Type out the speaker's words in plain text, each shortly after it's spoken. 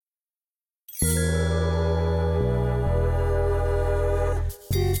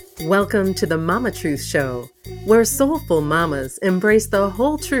Welcome to the Mama Truth Show, where soulful mamas embrace the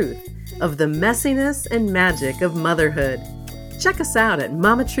whole truth of the messiness and magic of motherhood. Check us out at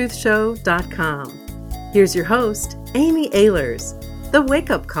mamatruthshow.com. Here's your host, Amy Ehlers, the Wake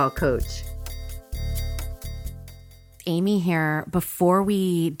Up Call Coach. Amy here. Before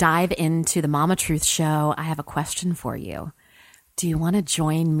we dive into the Mama Truth Show, I have a question for you. Do you want to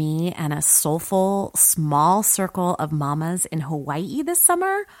join me and a soulful, small circle of mamas in Hawaii this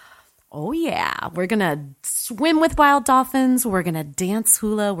summer? Oh yeah, we're going to swim with wild dolphins. We're going to dance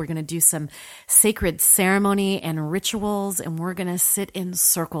hula. We're going to do some sacred ceremony and rituals, and we're going to sit in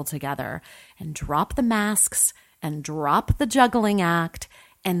circle together and drop the masks and drop the juggling act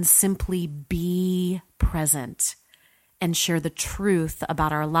and simply be present and share the truth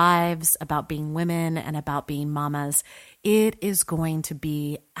about our lives, about being women, and about being mamas. It is going to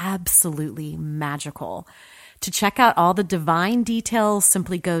be absolutely magical. To check out all the divine details,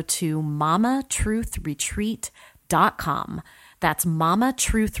 simply go to mamatruthretreat.com. That's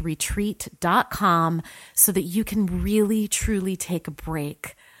mamatruthretreat.com so that you can really, truly take a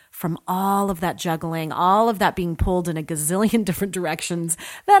break from all of that juggling, all of that being pulled in a gazillion different directions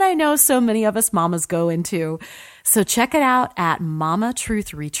that I know so many of us mamas go into. So check it out at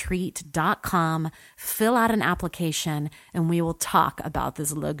mamatruthretreat.com, fill out an application, and we will talk about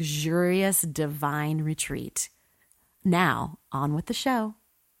this luxurious divine retreat. Now, on with the show.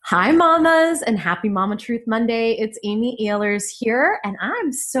 Hi, mamas, and happy Mama Truth Monday. It's Amy Ehlers here, and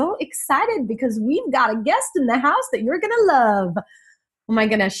I'm so excited because we've got a guest in the house that you're going to love. Oh my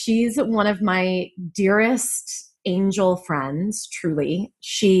goodness, she's one of my dearest angel friends, truly.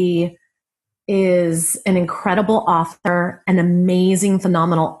 She is an incredible author, an amazing,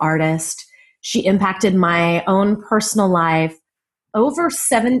 phenomenal artist. She impacted my own personal life over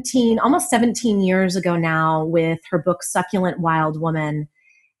almost 17 years ago now with her book, Succulent Woman.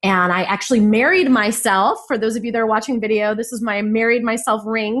 And I actually married myself. For those of you that are watching video, this is my married myself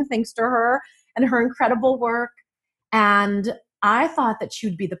ring, thanks to her and her incredible work. And I thought that she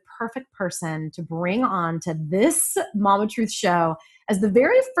would be the perfect person to bring on to this Mama Truth show as the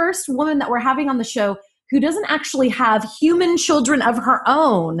very first woman that we're having on the show who doesn't actually have human children of her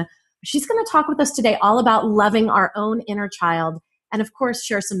own. She's going to talk with us today all about loving our own inner child and, of course,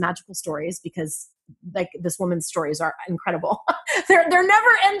 share some magical stories because this woman's stories are incredible. They're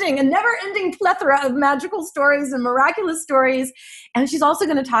never ending, a never ending plethora of magical stories and miraculous stories. And she's also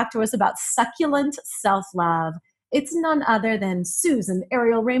going to talk to us about succulent self-love. It's none other than Susan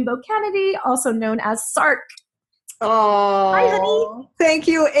Ariel Rainbow Kennedy, also known as SARK. Oh, hi, honey. Thank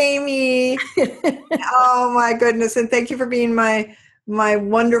you, Amy. Oh my goodness, and thank you for being my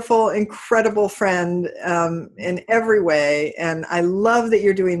wonderful, incredible friend in every way. And I love that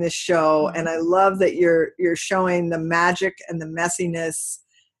you're doing this show, and I love that you're showing the magic and the messiness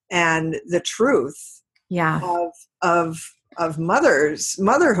and the truth, of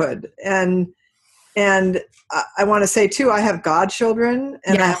motherhood. And I want to say, too, I have godchildren,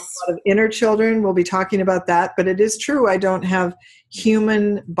 and I have a lot of inner children. We'll be talking about that. But it is true, I don't have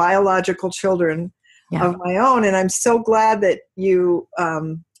human biological children of my own. And I'm so glad that you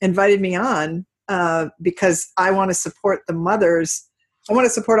invited me on because I want to support the mothers. I want to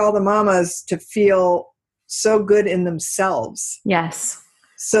support all the mamas to feel so good in themselves. Yes.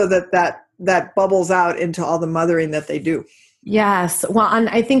 So that bubbles out into all the mothering that they do. Yes. Well, and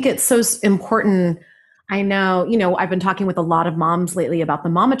I think it's so important. I know, I've been talking with a lot of moms lately about the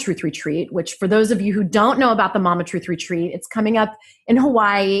Mama Truth Retreat, which for those of you who don't know about the Mama Truth Retreat, it's coming up in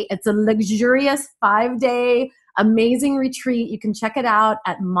Hawaii. It's a luxurious 5-day amazing retreat. You can check it out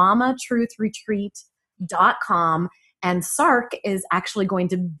at mamatruthretreat.com. And SARK is actually going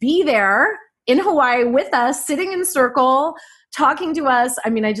to be there in Hawaii with us, sitting in circle, talking to us. I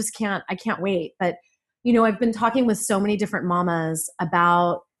mean, I can't wait. But I've been talking with so many different mamas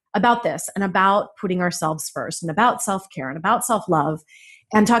about this and about putting ourselves first and about self-care and about self-love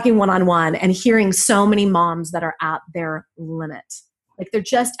and talking one-on-one and hearing so many moms that are at their limit. Like they're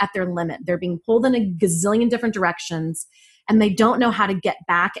just at their limit. They're being pulled in a gazillion different directions and they don't know how to get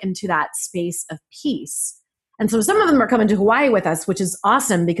back into that space of peace. And so some of them are coming to Hawaii with us, which is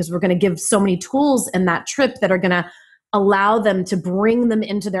awesome because we're going to give so many tools in that trip that are going to allow them to bring them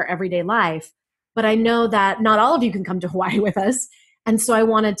into their everyday life. But I know that not all of you can come to Hawaii with us. And so I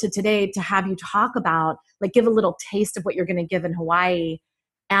wanted today to have you talk about, give a little taste of what you're going to give in Hawaii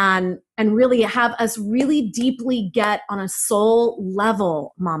and really have us really deeply get on a soul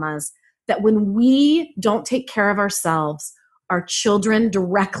level, mamas, that when we don't take care of ourselves, our children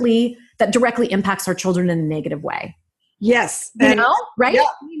directly impacts our children in a negative way. Yes. Right? Yeah.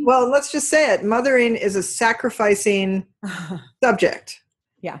 Well, let's just say it. Mothering is a sacrificing subject.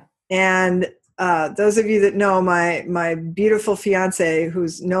 Yeah. And those of you that know my beautiful fiance,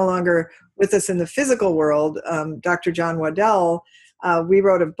 who's no longer with us in the physical world, Dr. John Waddell, we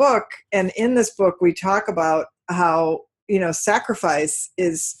wrote a book. And in this book, we talk about how, sacrifice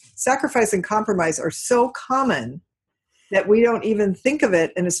and compromise are so common that we don't even think of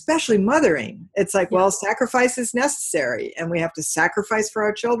it, and especially mothering. It's like, well, sacrifice is necessary, and we have to sacrifice for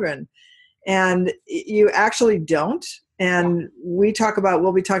our children. And you actually don't. And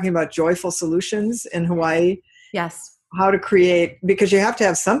we'll be talking about joyful solutions in Hawaii. Yes. How to create, because you have to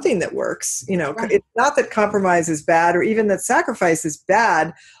have something that works. It's not that compromise is bad or even that sacrifice is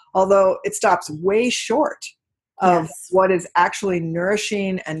bad, although it stops way short of what is actually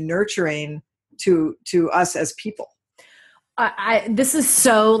nourishing and nurturing to us as people. This is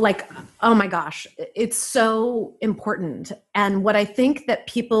so oh my gosh, it's so important. And what I think that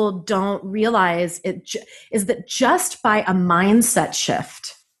people don't realize is that just by a mindset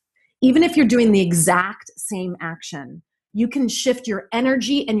shift, even if you're doing the exact same action, you can shift your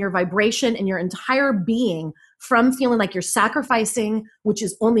energy and your vibration and your entire being from feeling like you're sacrificing, which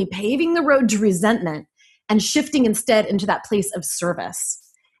is only paving the road to resentment, and shifting instead into that place of service.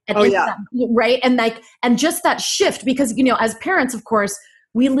 And right. And just that shift, because, as parents, of course,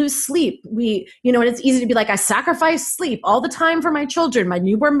 we lose sleep. And it's easy to be like, I sacrifice sleep all the time for my children. My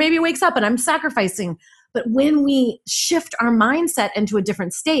newborn baby wakes up and I'm sacrificing. But when we shift our mindset into a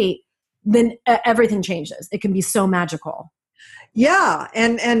different state, then everything changes. It can be so magical. Yeah.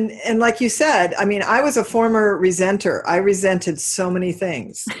 And like you said, I was a former resenter. I resented so many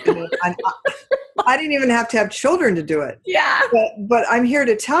things. I didn't even have to have children to do it. Yeah. But I'm here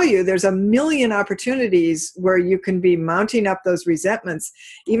to tell you there's a million opportunities where you can be mounting up those resentments,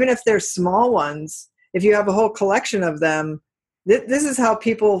 even if they're small ones. If you have a whole collection of them, this is how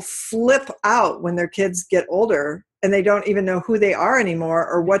people flip out when their kids get older and they don't even know who they are anymore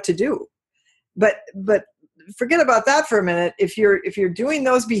or what to do. But forget about that for a minute. If you're doing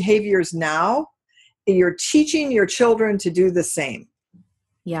those behaviors now, you're teaching your children to do the same.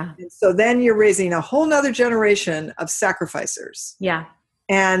 Yeah. And so then you're raising a whole nother generation of sacrificers. Yeah.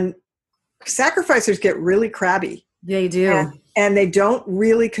 And sacrificers get really crabby. They do. And they don't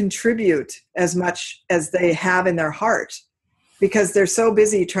really contribute as much as they have in their heart because they're so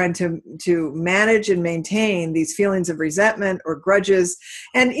busy trying to manage and maintain these feelings of resentment or grudges.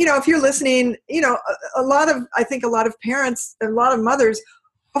 And, if you're listening, I think a lot of parents, a lot of mothers,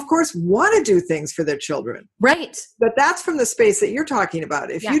 of course, want to do things for their children. Right. But that's from the space that you're talking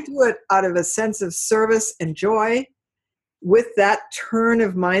about. If you do it out of a sense of service and joy with that turn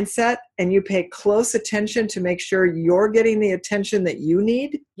of mindset, and you pay close attention to make sure you're getting the attention that you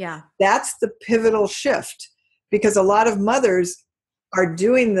need, that's the pivotal shift. Because a lot of mothers are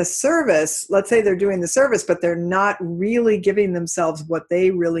doing the service. Let's say they're doing the service, but they're not really giving themselves what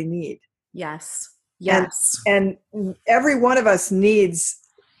they really need. Yes. And every one of us needs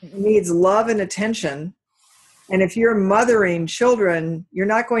love and attention. And if you're mothering children, you're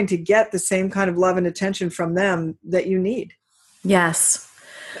not going to get the same kind of love and attention from them that you need. Yes.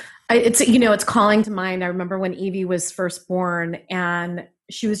 It's calling to mind. I remember when Evie was first born, and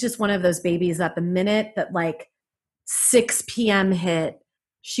she was just one of those babies that the minute that 6 p.m. hit,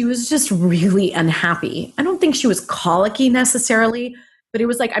 she was just really unhappy. I don't think she was colicky necessarily, but it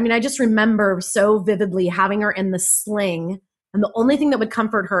was I just remember so vividly having her in the sling. And the only thing that would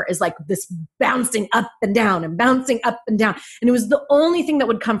comfort her is this bouncing up and down and bouncing up and down. And it was the only thing that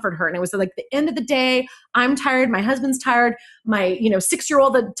would comfort her. And it was the end of the day, I'm tired. My husband's tired. My,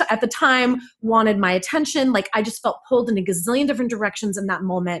 6-year-old at the time wanted my attention. I just felt pulled in a gazillion different directions in that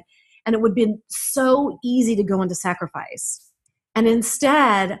moment. And it would be so easy to go into sacrifice. And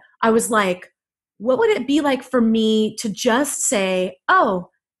instead I was like, what would it be like for me to just say, oh,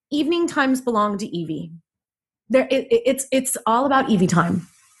 evening times belong to Evie. It's all about Evie time.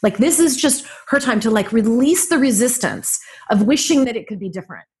 This is just her time to release the resistance of wishing that it could be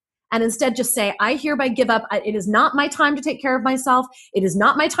different. And instead just say, I hereby give up. It is not my time to take care of myself. It is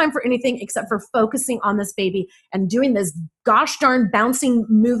not my time for anything except for focusing on this baby and doing this gosh darn bouncing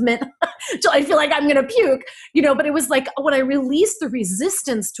movement till I feel like I'm going to puke, but it was when I released the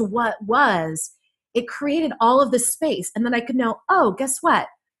resistance to what was, it created all of this space. And then I could know, oh, guess what?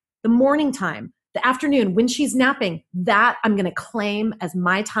 The morning time, the afternoon, when she's napping, that I'm going to claim as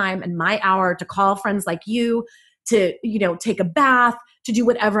my time and my hour to call friends like you, to, take a bath, to do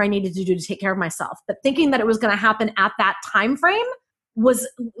whatever I needed to do to take care of myself. But thinking that it was going to happen at that time frame was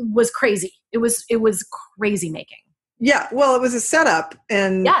crazy. It was crazy making. Yeah. Well, it was a setup,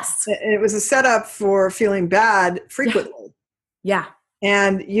 and yes, it was a setup for feeling bad frequently. Yeah.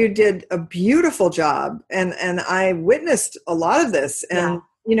 And you did a beautiful job. And I witnessed a lot of this. And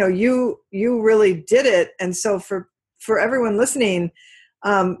you really did it. And so for everyone listening,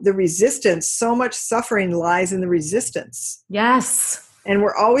 the resistance, so much suffering lies in the resistance. Yes. And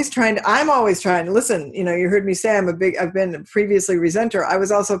I'm always trying to listen. You heard me say I've been previously resenter. I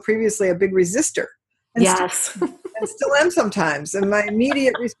was also previously a big resistor. And Yes. still am sometimes. And my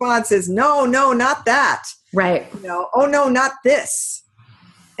immediate response is, no, not that. Right. Oh no, not this.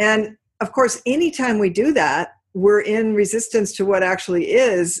 And of course, anytime we do that, we're in resistance to what actually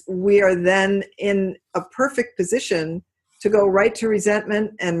is. We are then in a perfect position to go right to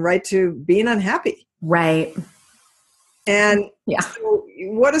resentment and right to being unhappy. Right. And so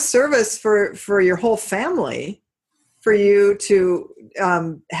what a service for your whole family, for you to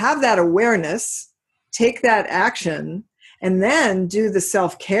have that awareness, take that action, and then do the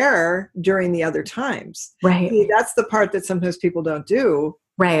self-care during the other times. Right. See, that's the part that sometimes people don't do.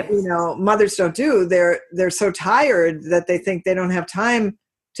 Right. Mothers don't do. They're so tired that they think they don't have time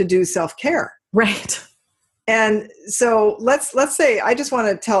to do self-care. Right. And so let's say, I just want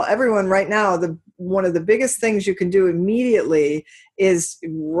to tell everyone right now, one of the biggest things you can do immediately is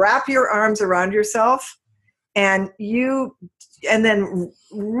wrap your arms around yourself and then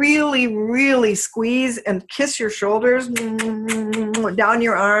really, really squeeze and kiss your shoulders down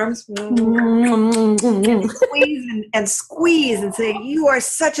your arms and squeeze and say, you are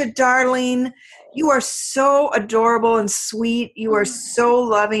such a darling. You are so adorable and sweet. You are so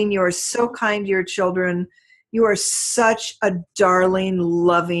loving. You are so kind to your children. You are such a darling,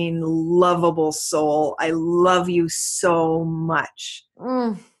 loving, lovable soul. I love you so much.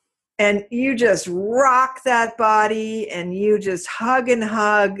 And you just rock that body and you just hug and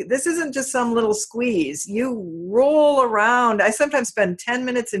hug. This isn't just some little squeeze. You roll around. I sometimes spend 10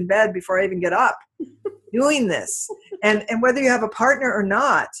 minutes in bed before I even get up doing this. And whether you have a partner or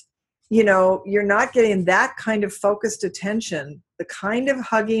not, you're not getting that kind of focused attention. The kind of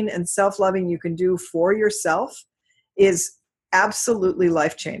hugging and self-loving you can do for yourself is absolutely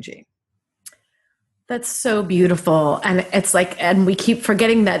life-changing. That's so beautiful. And it's and we keep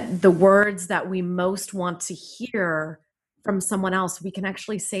forgetting that the words that we most want to hear from someone else, we can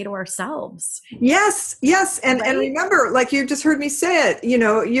actually say to ourselves. Yes. And remember, like you just heard me say it,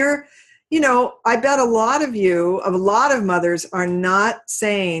 I bet a lot of mothers are not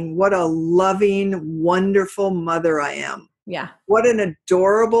saying what a loving, wonderful mother I am. Yeah. What an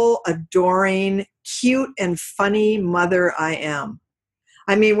adorable, adoring, cute, and funny mother I am.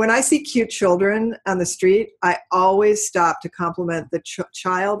 I mean, when I see cute children on the street, I always stop to compliment the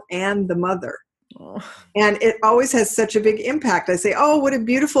child and the mother. Oh. And it always has such a big impact. I say, oh, what a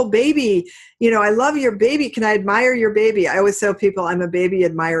beautiful baby. I love your baby. Can I admire your baby? I always tell people I'm a baby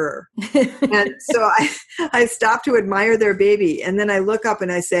admirer. And so I stop to admire their baby. And then I look up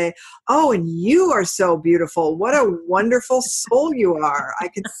and I say, oh, and you are so beautiful. What a wonderful soul you are. I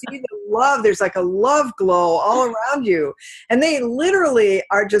can see the love. There's like a love glow all around you. And they literally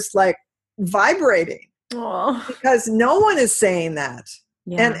are just like vibrating. Oh. Because no one is saying that.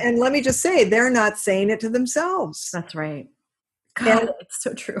 Yeah. And let me just say, they're not saying it to themselves. That's right. God, it's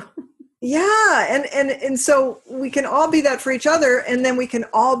so true. Yeah. And so we can all be that for each other, and then we can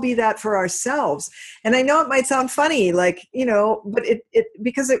all be that for ourselves. And I know it might sound funny, but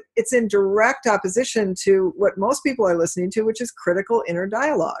because it's in direct opposition to what most people are listening to, which is critical inner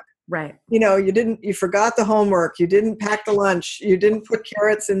dialogue. Right. You forgot the homework. You didn't pack the lunch. You didn't put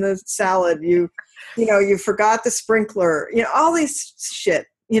carrots in the salad. You forgot the sprinkler, all these shit,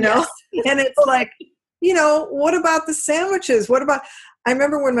 yes. And it's like, what about the sandwiches? I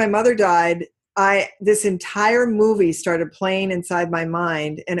remember when my mother died, this entire movie started playing inside my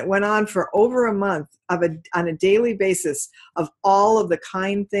mind, and it went on for over a month on a daily basis of all of the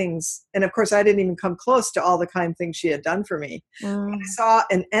kind things. And of course, I didn't even come close to all the kind things she had done for me. I saw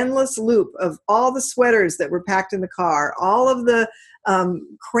an endless loop of all the sweaters that were packed in the car, all of the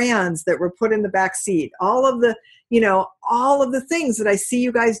crayons that were put in the back seat, all of the things that I see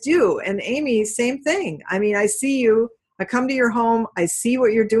you guys do. And Amy, same thing. I mean, I see you. I come to your home, I see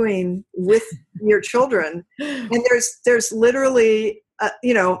what you're doing with your children, and there's literally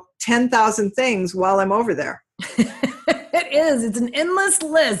 10,000 things while I'm over there. It is. It's an endless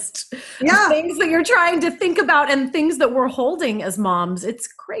list. Yeah. Of things that you're trying to think about and things that we're holding as moms. It's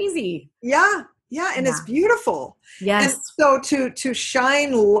crazy. Yeah. And it's beautiful. Yes. And so to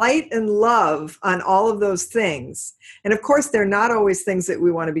shine light and love on all of those things, and of course they're not always things that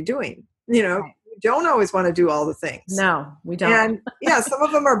we want to be doing. Right. Don't always want to do all the things. No, we don't. And some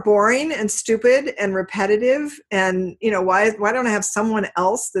of them are boring and stupid and repetitive. And why don't I have someone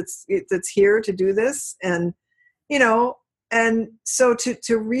else that's here to do this? And and so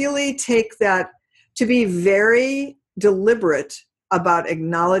to really take that, to be very deliberate about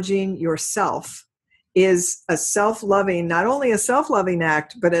acknowledging yourself is a self-loving, not only a self-loving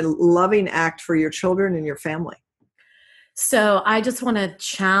act, but a loving act for your children and your family. So I just want to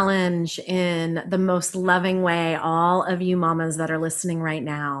challenge in the most loving way all of you mamas that are listening right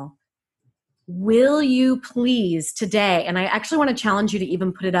now. Will you please today, and I actually want to challenge you to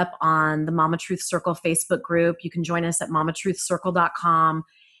even put it up on the Mama Truth Circle Facebook group. You can join us at mamatruthcircle.com.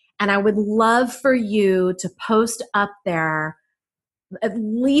 And I would love for you to post up there at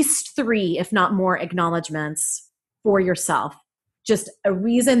least 3, if not more, acknowledgments for yourself. Just a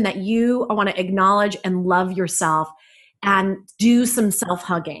reason that you want to acknowledge and love yourself, and do some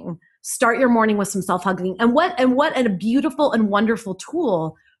self-hugging. Start your morning with some self-hugging. And what a beautiful and wonderful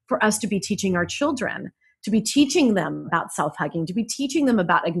tool for us to be teaching our children, to be teaching them about self-hugging, to be teaching them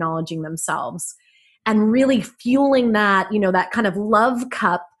about acknowledging themselves, and really fueling that, that kind of love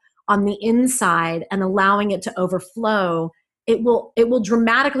cup on the inside and allowing it to overflow. It will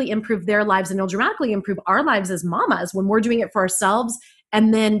dramatically improve their lives, and it'll dramatically improve our lives as mamas when we're doing it for ourselves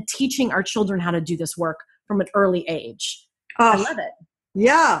and then teaching our children how to do this work from an early age. I love it.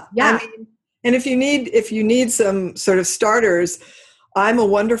 Yeah. Yeah. I mean, and if you need some sort of starters, I'm a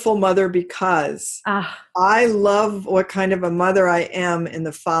wonderful mother because I love what kind of a mother I am in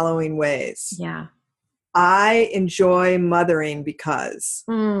the following ways. Yeah. I enjoy mothering because,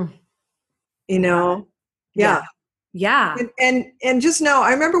 yeah. Yeah. And just know,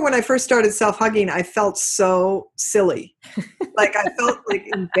 I remember when I first started self-hugging, I felt so silly. Like I felt like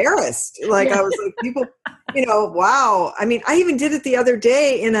embarrassed. Like I was like, people, wow. I mean, I even did it the other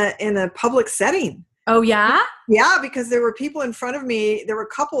day in a public setting. Oh yeah? Yeah, because there were people in front of me, there were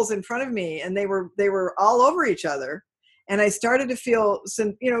couples in front of me, and they were all over each other. And I started to feel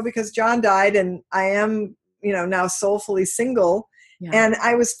some, because John died and I am, now soulfully single. Yeah. And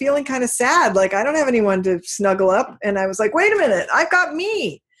I was feeling kind of sad. Like, I don't have anyone to snuggle up. And I was like, wait a minute, I've got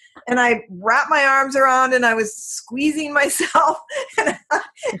me. And I wrapped my arms around and I was squeezing myself. and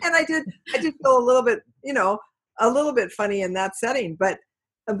I did feel a little bit funny in that setting. But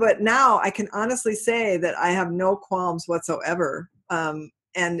now I can honestly say that I have no qualms whatsoever.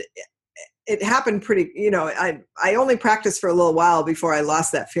 And it happened pretty, I only practiced for a little while before I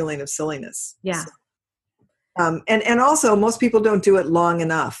lost that feeling of silliness. Yeah. So, and also most people don't do it long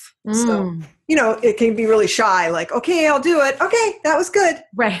enough. So, it can be really shy, like, okay, I'll do it. Okay, that was good.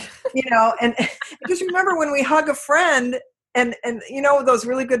 Right. And just remember when we hug a friend and those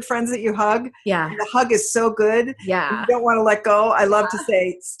really good friends that you hug. Yeah. And the hug is so good. Yeah. You don't want to let go. I love to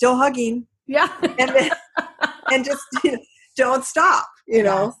say, still hugging. Yeah. and just don't stop,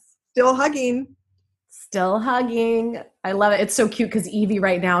 Yes. Still hugging. Still hugging. I love it. It's so cute because Evie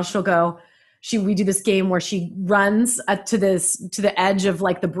right now, we do this game where she runs to the edge of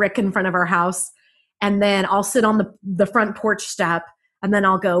like the brick in front of our house. And then I'll sit on the front porch step and then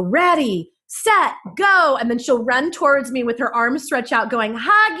I'll go, ready, set, go. And then she'll run towards me with her arms stretched out going,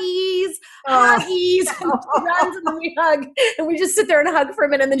 huggies, huggies. And she runs and then we hug and we just sit there and hug for a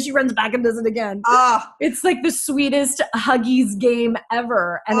minute and then she runs back and does it again. It's like the sweetest huggies game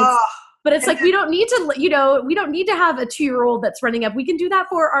ever. And but it's like, we don't need to have a 2-year-old that's running up. We can do that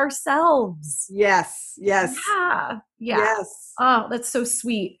for ourselves. Yes. Yes. Yeah. Yeah. Yes. Oh, that's so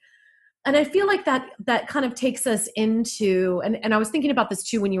sweet. And I feel like that kind of takes us into, and I was thinking about this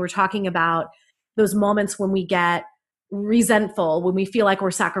too, when you were talking about those moments when we get resentful, when we feel like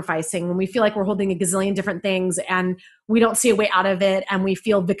we're sacrificing, when we feel like we're holding a gazillion different things and we don't see a way out of it and we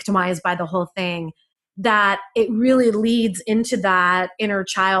feel victimized by the whole thing, that it really leads into that inner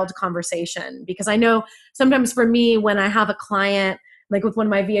child conversation. Because I know sometimes for me, when I have a client, like with one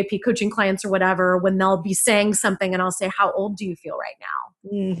of my VIP coaching clients or whatever, when they'll be saying something and I'll say, how old do you feel right now?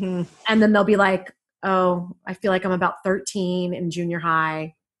 Mm-hmm. And then they'll be like, oh, I feel like I'm about 13 in junior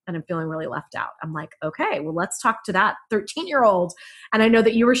high and I'm feeling really left out. I'm like, okay, well, let's talk to that 13-year-old. And I know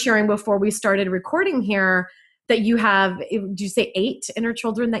that you were sharing before we started recording here that you have, did you say 8 inner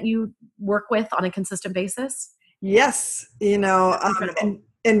children that you work with on a consistent basis? Yes.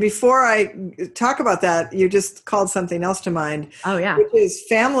 And before I talk about that, you just called something else to mind. Oh, yeah. Which is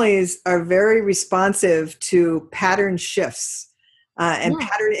families are very responsive to pattern shifts and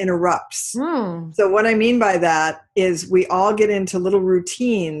pattern interrupts. So what I mean by that is we all get into little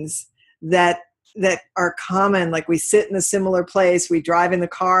routines that are common. Like we sit in a similar place, we drive in the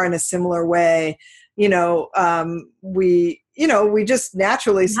car in a similar way. We just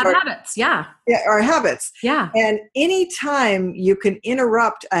naturally start habits. Yeah. Yeah, our habits. Yeah. And anytime you can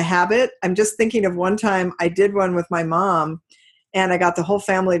interrupt a habit, I'm just thinking of one time I did one with my mom and I got the whole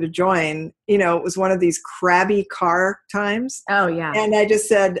family to join. It was one of these crabby car times. Oh, yeah. And I just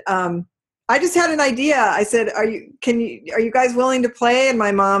said, I just had an idea. I said, are you guys willing to play? And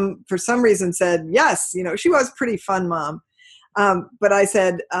my mom, for some reason, said yes. She was a pretty fun mom. But I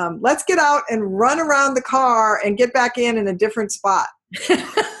said, let's get out and run around the car and get back in a different spot.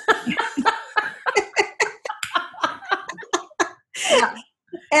 Yeah.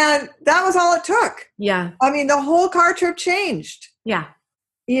 And that was all it took. Yeah. I mean, the whole car trip changed. Yeah.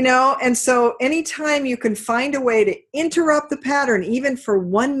 And so anytime you can find a way to interrupt the pattern, even for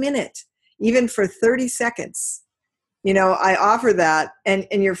 1 minute, even for 30 seconds, I offer that, and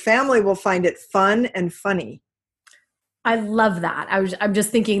your family will find it fun and funny. I love that. I'm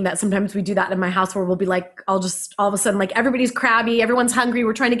just thinking that sometimes we do that in my house where we'll be like, I'll just all of a sudden, like, everybody's crabby, everyone's hungry,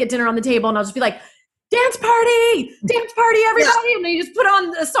 we're trying to get dinner on the table, and I'll just be like, dance party, everybody. Yeah. And then you just put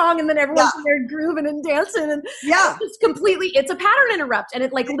on a song and then everyone's in there grooving and dancing. And it's a pattern interrupt. And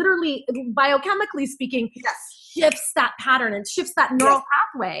it literally, biochemically speaking, shifts that pattern and shifts that neural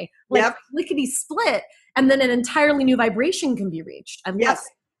pathway, lickety split. And then an entirely new vibration can be reached. I love it.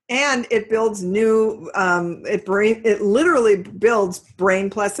 And it builds new, it literally builds brain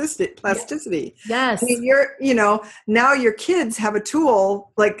plasticity. Yes. I mean, now your kids have a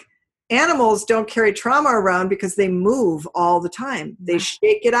tool. Like, animals don't carry trauma around because they move all the time. They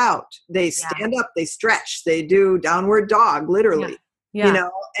shake it out. They stand up, they stretch, they do downward dog, literally. Yeah.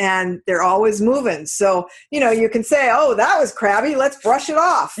 And they're always moving. So, you can say, oh, that was crabby, let's brush it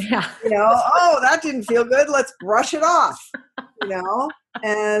off. Yeah. Oh, that didn't feel good, let's brush it off.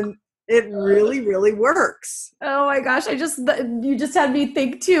 And it really, really works. Oh my gosh. You just had me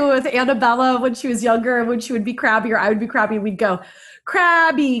think too with Annabella when she was younger, and when she would be crabby or I would be crabby, we'd go,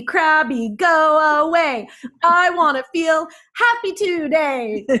 crabby, go away. I want to feel happy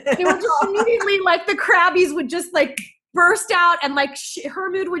today. It would just immediately, the crabbies would just burst out, and her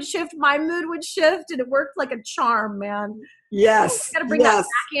mood would shift, my mood would shift, and it worked like a charm, man. Yes. Got to bring that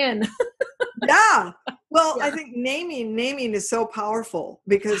back in. Yeah. Well, I think naming is so powerful,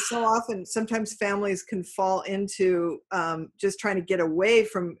 because sometimes families can fall into just trying to get away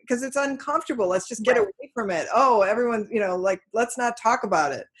from, because it's uncomfortable. Let's just get away from it. Oh, everyone, let's not talk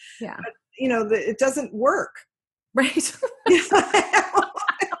about it. Yeah. But, it doesn't work. Right.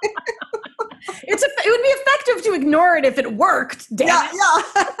 It would be effective to ignore it if it worked. Damn it.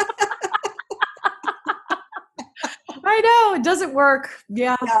 Yeah. I know, it doesn't work.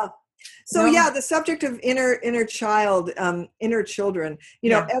 Yeah. So the subject of inner child, inner children,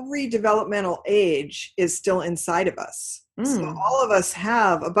 every developmental age is still inside of us. So all of us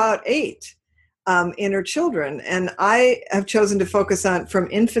have about 8 inner children, and I have chosen to focus on from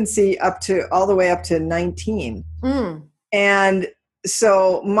infancy all the way up to 19. And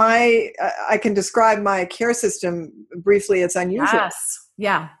so I can describe my care system briefly. It's unusual. Yes.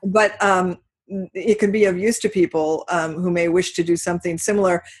 Yeah. But it can be of use to people who may wish to do something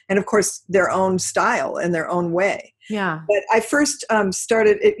similar, and of course their own style and their own way. Yeah. But I first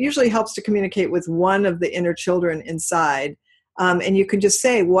started, it usually helps to communicate with one of the inner children inside. And you can just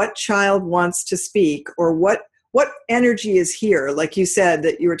say what child wants to speak, or what energy is here. Like you said,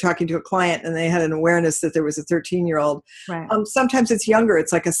 that you were talking to a client and they had an awareness that there was a 13-year-old. Right. Sometimes it's younger.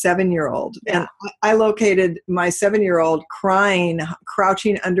 It's like a 7-year-old. Yeah. And I located my 7-year-old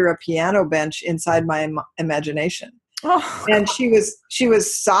crouching under a piano bench inside my imagination. Oh. And she was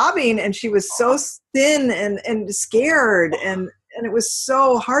sobbing, and she was so thin and scared, and it was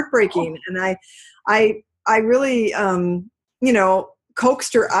so heartbreaking. And I really,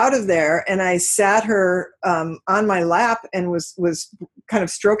 coaxed her out of there, and I sat her on my lap and was kind of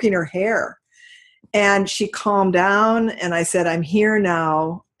stroking her hair, and she calmed down, and I said, I'm here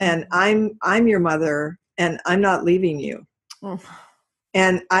now, and I'm your mother, and I'm not leaving you. Oh.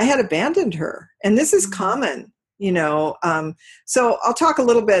 And I had abandoned her, and this is common, so I'll talk a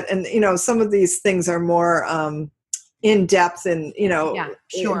little bit, and some of these things are more in depth, and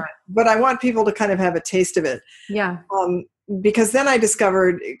sure, but I want people to kind of have a taste of it. Yeah. Because then I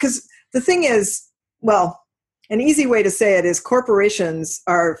discovered, because the thing is, well, an easy way to say it is corporations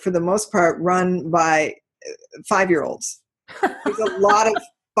are, for the most part, run by 5-year-olds. There's a lot of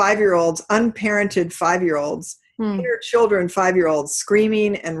 5-year-olds, unparented 5-year-olds, inner children 5-year-olds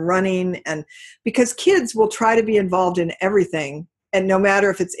screaming and running, and because kids will try to be involved in everything, and no matter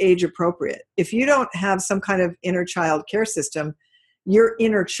if it's age appropriate. If you don't have some kind of inner child care system, your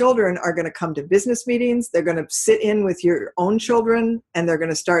inner children are going to come to business meetings. They're going to sit in with your own children, and they're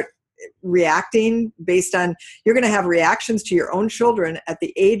going to start reacting based on, you're going to have reactions to your own children at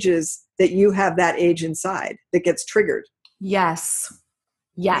the ages that you have that age inside that gets triggered. Yes.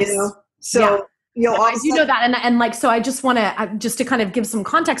 Yes. So I do know that. And so I just want to, just to kind of give some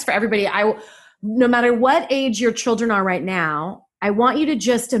context for everybody, no matter what age your children are right now, I want you to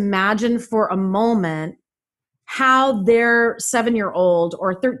just imagine for a moment how their 7-year-old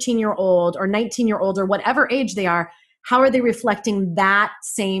or 13-year-old or 19-year-old or whatever age they are, how are they reflecting that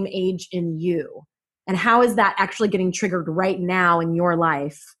same age in you? And how is that actually getting triggered right now in your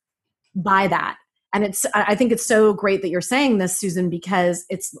life by that? And I think it's so great that you're saying this, Susan, because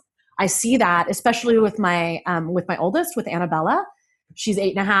I see that, especially with my oldest, with Annabella. She's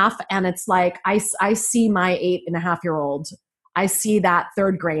 8.5. And it's like, I see my 8.5-year-old. I see that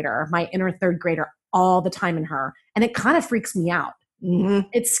third grader, my inner third grader, all the time in her. And it kind of freaks me out. Mm-hmm.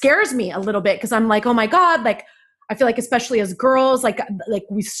 It scares me a little bit because I'm like, oh my God, like, I feel like especially as girls, like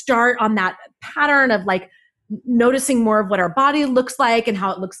we start on that pattern of like noticing more of what our body looks like and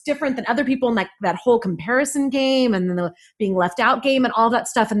how it looks different than other people, and like that whole comparison game and then the being left out game and all that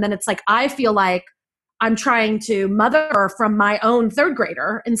stuff. And then it's like, I feel like I'm trying to mother her from my own third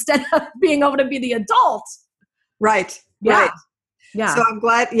grader instead of being able to be the adult. Right. Yeah. Right. Yeah. So I'm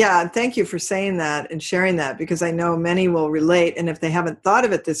glad. Yeah. Thank you for saying that and sharing that, because I know many will relate. And if they haven't thought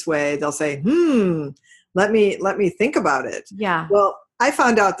of it this way, they'll say, let me think about it. Yeah. Well, I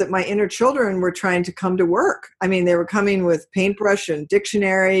found out that my inner children were trying to come to work. I mean, they were coming with paintbrush and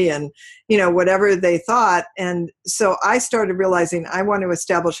dictionary and, whatever they thought. And so I started realizing I want to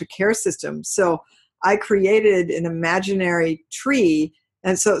establish a care system. So I created an imaginary tree.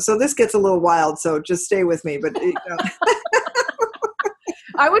 And so this gets a little wild. So just stay with me. But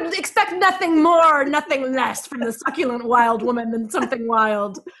I would expect nothing more, nothing less from the succulent wild woman than something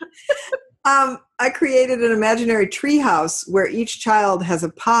wild. I created an imaginary tree house where each child has a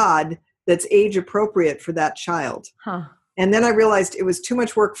pod that's age appropriate for that child. Huh. And then I realized it was too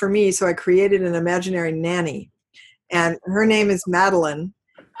much work for me, so I created an imaginary nanny. And her name is Madeline.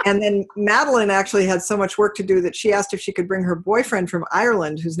 And then Madeline actually had so much work to do that she asked if she could bring her boyfriend from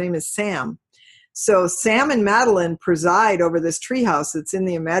Ireland, whose name is Sam. So Sam and Madeline preside over this tree house that's in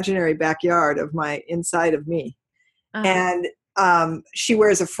the imaginary backyard of my inside of me. Uh-huh. And she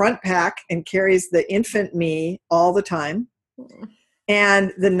wears a front pack and carries the infant me all the time.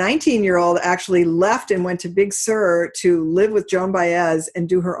 And the 19-year-old actually left and went to Big Sur to live with Joan Baez and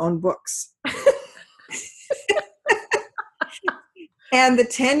do her own books. And the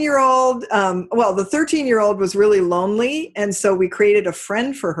 10-year-old, the 13-year-old was really lonely. And so we created a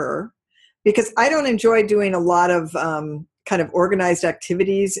friend for her, because I don't enjoy doing a lot of kind of organized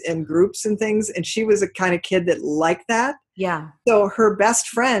activities and groups and things. And she was a kind of kid that liked that. Yeah. So her best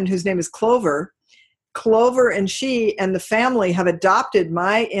friend, whose name is Clover and she and the family have adopted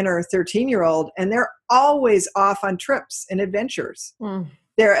my inner 13-year-old, and they're always off on trips and adventures.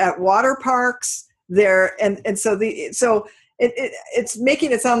 They're at water parks. It's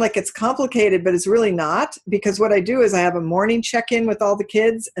making it sound like it's complicated, but it's really not, because what I do is I have a morning check-in with all the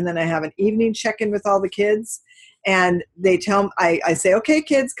kids, and then I have an evening check-in with all the kids. And they I say, okay,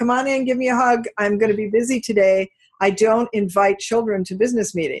 kids, come on in, give me a hug. I'm going to be busy today. I don't invite children to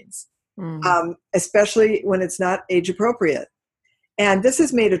business meetings, especially when it's not age appropriate. And this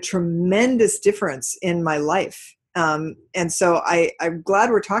has made a tremendous difference in my life. And so I'm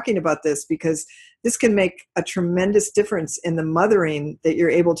glad we're talking about this, because this can make a tremendous difference in the mothering that you're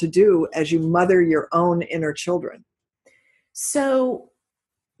able to do as you mother your own inner children. So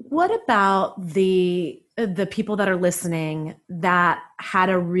what about the people that are listening that had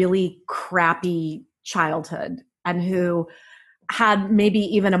a really crappy childhood and who had maybe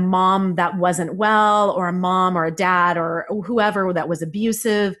even a mom that wasn't well, or a mom or a dad or whoever that was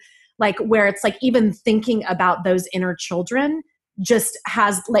abusive, like where it's like even thinking about those inner children just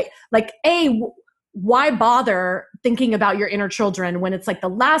has why bother thinking about your inner children when it's like the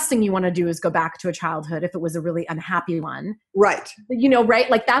last thing you want to do is go back to a childhood if it was a really unhappy one. Right. Right?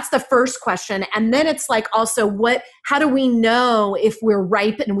 Like that's the first question. And then it's like also how do we know if we're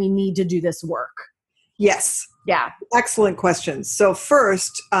ripe and we need to do this work? Yes. Yeah. Excellent questions. So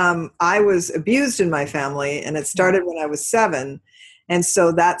first, I was abused in my family, and it started when I was 7. And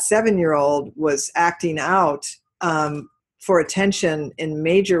so that 7-year-old was acting out for attention in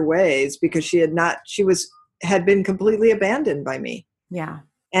major ways, because she had been completely abandoned by me. Yeah.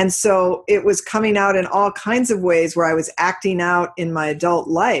 And so it was coming out in all kinds of ways where I was acting out in my adult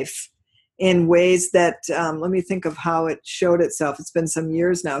life in ways that, let me think of how it showed itself. It's been some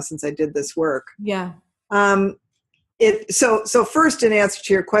years now since I did this work. Yeah. So first, in answer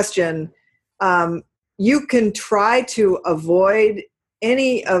to your question, you can try to avoid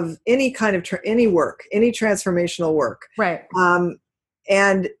any kind of any work, any transformational work. Right.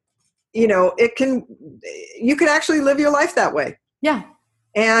 And you can actually live your life that way. Yeah.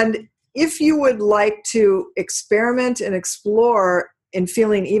 And if you would like to experiment and explore in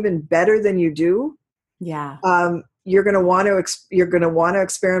feeling even better than you do, yeah, you're going to want to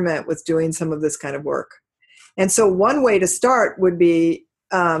experiment with doing some of this kind of work. And so one way to start would be,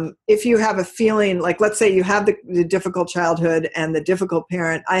 if you have a feeling like, let's say you have the difficult childhood and the difficult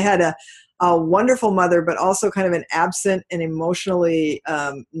parent. I had a wonderful mother, but also kind of an absent and emotionally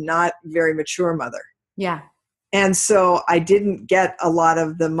not very mature mother. Yeah. And so I didn't get a lot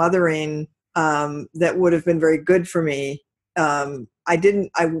of the mothering that would have been very good for me. I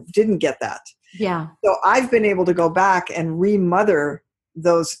didn't get that. Yeah. So I've been able to go back and remother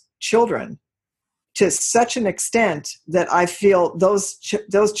those children to such an extent that I feel those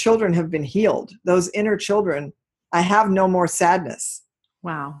children have been healed. Those inner children, I have no more sadness.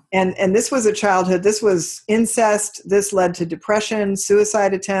 Wow. And this was a childhood. This was incest. This led to depression,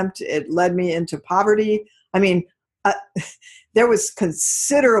 suicide attempt. It led me into poverty. I mean, there was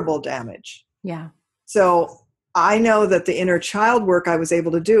considerable damage. Yeah. So I know that the inner child work I was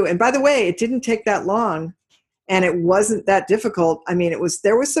able to do. And by the way, it didn't take that long. And it wasn't that difficult. I mean,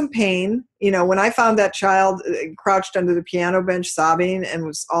 there was some pain. When I found that child crouched under the piano bench sobbing and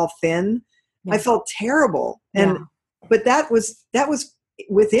was all thin, I felt terrible. But that was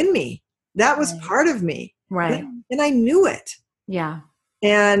within me. That was part of me. Right. And I knew it. Yeah.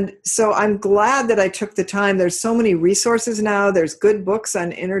 And so I'm glad that I took the time. There's so many resources now. There's good books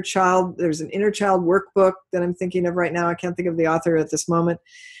on inner child. There's an inner child workbook that I'm thinking of right now. I can't think of the author at this moment.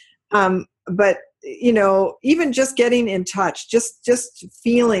 But even just getting in touch, just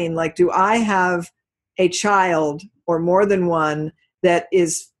feeling like, do I have a child or more than one that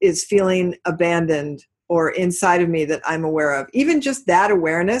is feeling abandoned or inside of me that I'm aware of? Even just that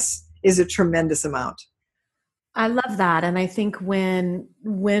awareness is a tremendous amount. I love that. And I think when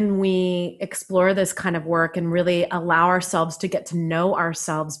we explore this kind of work and really allow ourselves to get to know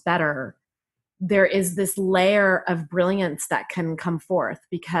ourselves better, there is this layer of brilliance that can come forth,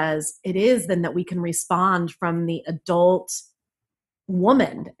 because it is then that we can respond from the adult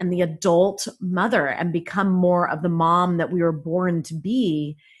woman and the adult mother and become more of the mom that we were born to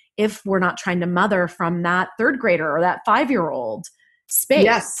be, if we're not trying to mother from that third grader or that 5-year-old space.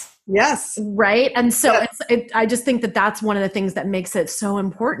 Yes. Right. And so I just think that that's one of the things that makes it so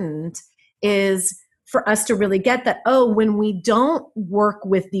important, is for us to really get that, when we don't work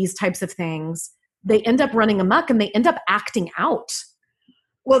with these types of things, they end up running amok and they end up acting out.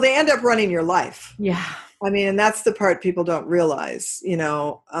 Well, they end up running your life. Yeah. I mean, and that's the part people don't realize.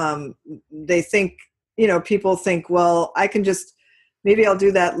 They think, people think, well, I can just, maybe I'll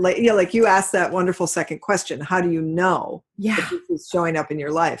do that later. Like you asked that wonderful second question. How do you know that this is showing up in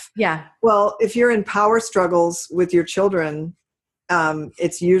your life? Yeah. Well, if you're in power struggles with your children,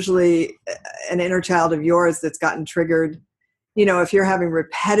 it's usually an inner child of yours that's gotten triggered. If you're having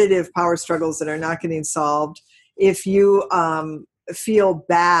repetitive power struggles that are not getting solved, if you feel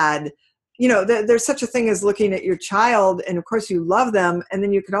bad, there's such a thing as looking at your child, and of course you love them, and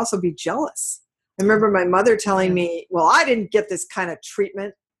then you can also be jealous. I remember my mother telling me, well, I didn't get this kind of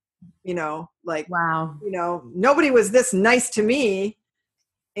treatment, wow, nobody was this nice to me,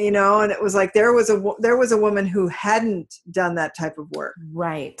 and it was like, there was a woman who hadn't done that type of work.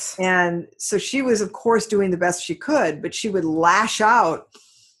 Right. And so she was, of course, doing the best she could, but she would lash out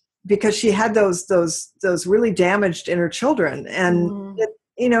because she had those really damaged inner children. And,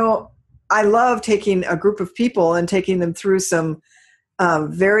 I love taking a group of people and taking them through some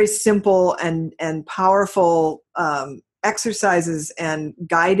very simple and powerful exercises and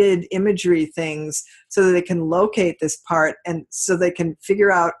guided imagery things so that they can locate this part, and so they can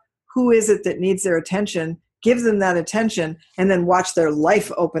figure out who is it that needs their attention, give them that attention, and then watch their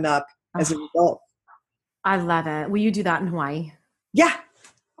life open up as a result. I love it. Will you do that in Hawaii? Yeah.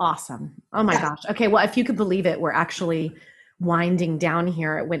 Awesome. Oh my gosh. Okay. Well, if you could believe it, we're actually winding down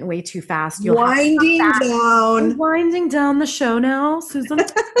here. It went way too fast. Winding down the show now, Susan.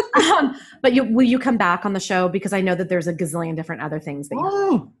 But will you come back on the show? Because I know that there's a gazillion different other things that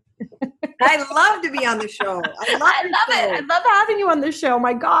I love to be on the show. I love it. I love having you on the show.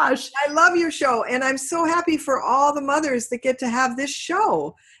 My gosh. I love your show. And I'm so happy for all the mothers that get to have this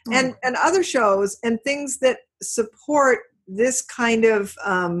show and other shows and things that support this kind of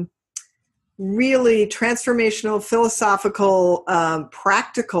really transformational, philosophical,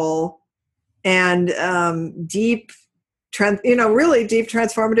 practical, and really deep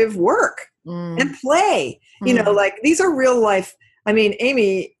transformative work and play. Like these are real life. I mean,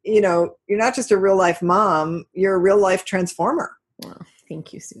 Amy, you're not just a real life mom, you're a real life transformer. Oh,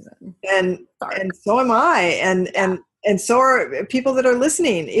 thank you, Susan. And so am I. And so are people that are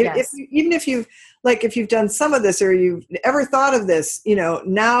listening. Yes. If you've done some of this or you've ever thought of this,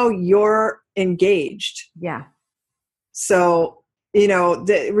 now you're engaged. Yeah. So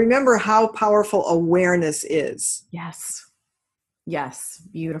remember how powerful awareness is. Yes. Yes.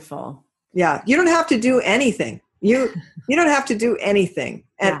 Beautiful. Yeah. You don't have to do anything. You don't have to do anything.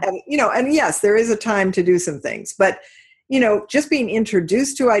 And yes, there is a time to do some things, but just being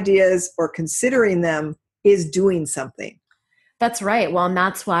introduced to ideas or considering them is doing something. That's right. Well, and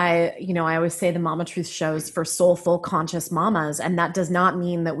that's why, I always say the Mama Truth show is for soulful, conscious mamas. And that does not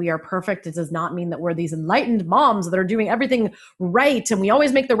mean that we are perfect. It does not mean that we're these enlightened moms that are doing everything right and we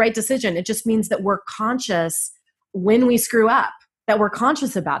always make the right decision. It just means that we're conscious when we screw up, that we're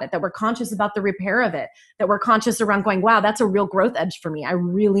conscious about it, that we're conscious about the repair of it, that we're conscious around going, wow, that's a real growth edge for me. I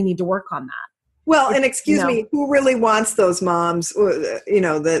really need to work on that. Well, and excuse me, who really wants those moms,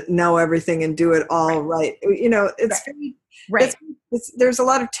 that know everything and do it all right? It's very, right. There's a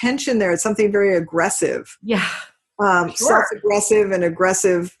lot of tension there. It's something very aggressive. Yeah. Sure. Self-aggressive and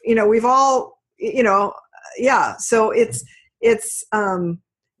aggressive. We've all, yeah. So it's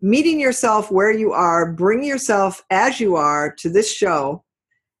meeting yourself where you are, bring yourself as you are to this show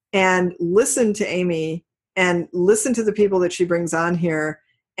and listen to Amy and listen to the people that she brings on here,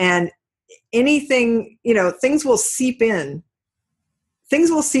 and anything, things will seep in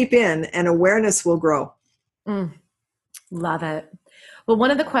and awareness will grow. Love it. Well,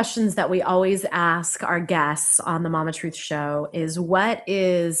 one of the questions that we always ask our guests on the Mama Truth show is, what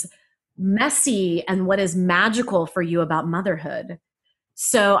is messy and what is magical for you about motherhood?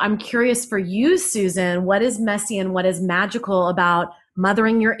 So I'm curious for you, Susan, what is messy and what is magical about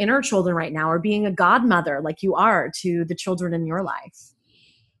mothering your inner children right now, or being a godmother like you are to the children in your life?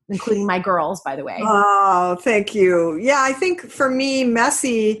 Including my girls, by the way. Oh, thank you. Yeah, I think for me,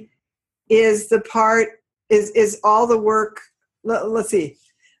 messy is the part, is all the work. Let's see.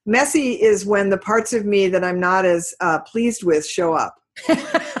 Messy is when the parts of me that I'm not as pleased with show up.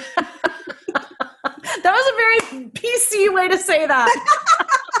 That was a very PC way to say that.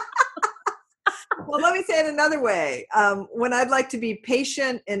 Well, let me say it another way. When I'd like to be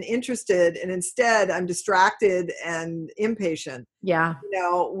patient and interested, and instead I'm distracted and impatient. Yeah.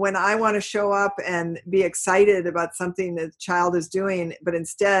 When I want to show up and be excited about something that the child is doing, but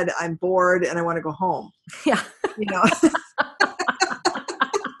instead I'm bored and I want to go home. Yeah.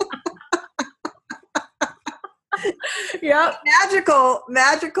 Yeah.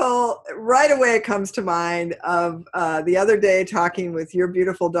 Magical right away comes to mind of the other day talking with your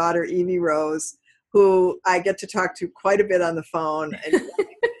beautiful daughter, Evie Rose, who I get to talk to quite a bit on the phone, and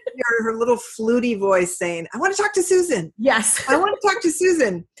hear her little fluty voice saying, I want to talk to Susan. Yes. I want to talk to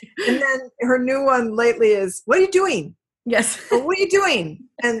Susan. And then her new one lately is, what are you doing? Yes. Well, what are you doing?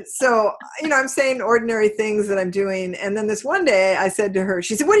 And so, I'm saying ordinary things that I'm doing. And then this one day I said to her,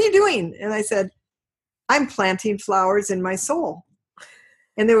 she said, what are you doing? And I said, I'm planting flowers in my soul.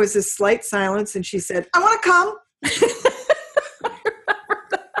 And there was this slight silence, and she said, I want to come.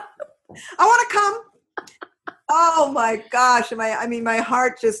 I want to come. Oh my gosh. My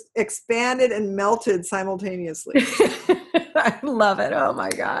heart just expanded and melted simultaneously. I love it. Oh my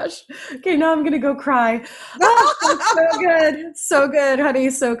gosh. Okay, now I'm going to go cry. Oh, so good. So good, honey.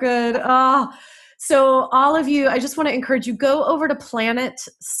 So good. Oh, so all of you, I just want to encourage you, go over to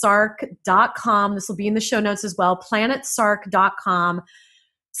planetsark.com. This will be in the show notes as well. planetsark.com.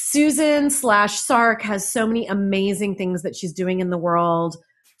 Susan/Sark has so many amazing things that she's doing in the world,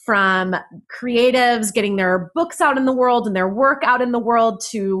 from creatives getting their books out in the world and their work out in the world,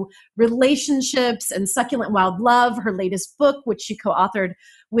 to relationships and Succulent Wild Love, her latest book, which she co-authored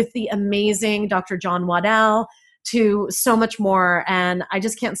with the amazing Dr. John Waddell, to so much more. And I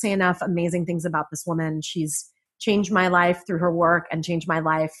just can't say enough amazing things about this woman. She's changed my life through her work and changed my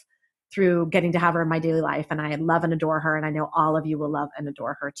life through getting to have her in my daily life. And I love and adore her. And I know all of you will love and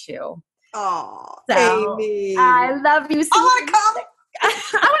adore her too. Oh, so, Amy. I love you. I want to come. I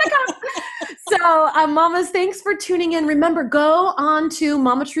want to come. So, mamas, thanks for tuning in. Remember, go on to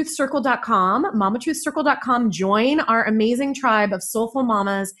mamatruthcircle.com, mamatruthcircle.com, join our amazing tribe of soulful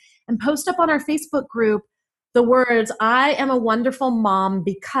mamas, and post up on our Facebook group the words, I am a wonderful mom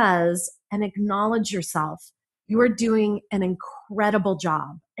because, and acknowledge yourself. You are doing an incredible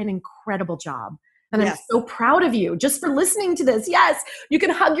job, And yes. I'm so proud of you just for listening to this. Yes, you can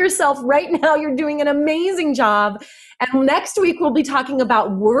hug yourself right now. You're doing an amazing job. And next week, we'll be talking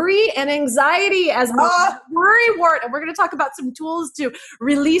about worry and anxiety as worry word. And we're going to talk about some tools to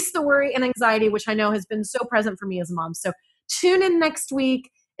release the worry and anxiety, which I know has been so present for me as a mom. So tune in next week.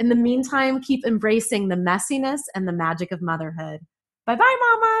 In the meantime, keep embracing the messiness and the magic of motherhood. Bye-bye,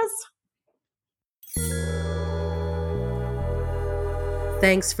 mamas.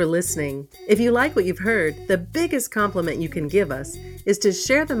 Thanks for listening. If you like what you've heard, the biggest compliment you can give us is to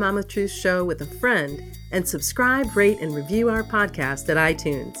share the Mama Truth Show with a friend and subscribe, rate, and review our podcast at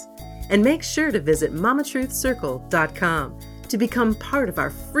iTunes. And make sure to visit mamatruthcircle.com to become part of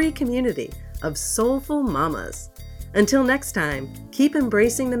our free community of soulful mamas. Until next time, keep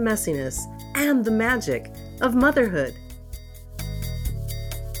embracing the messiness and the magic of motherhood.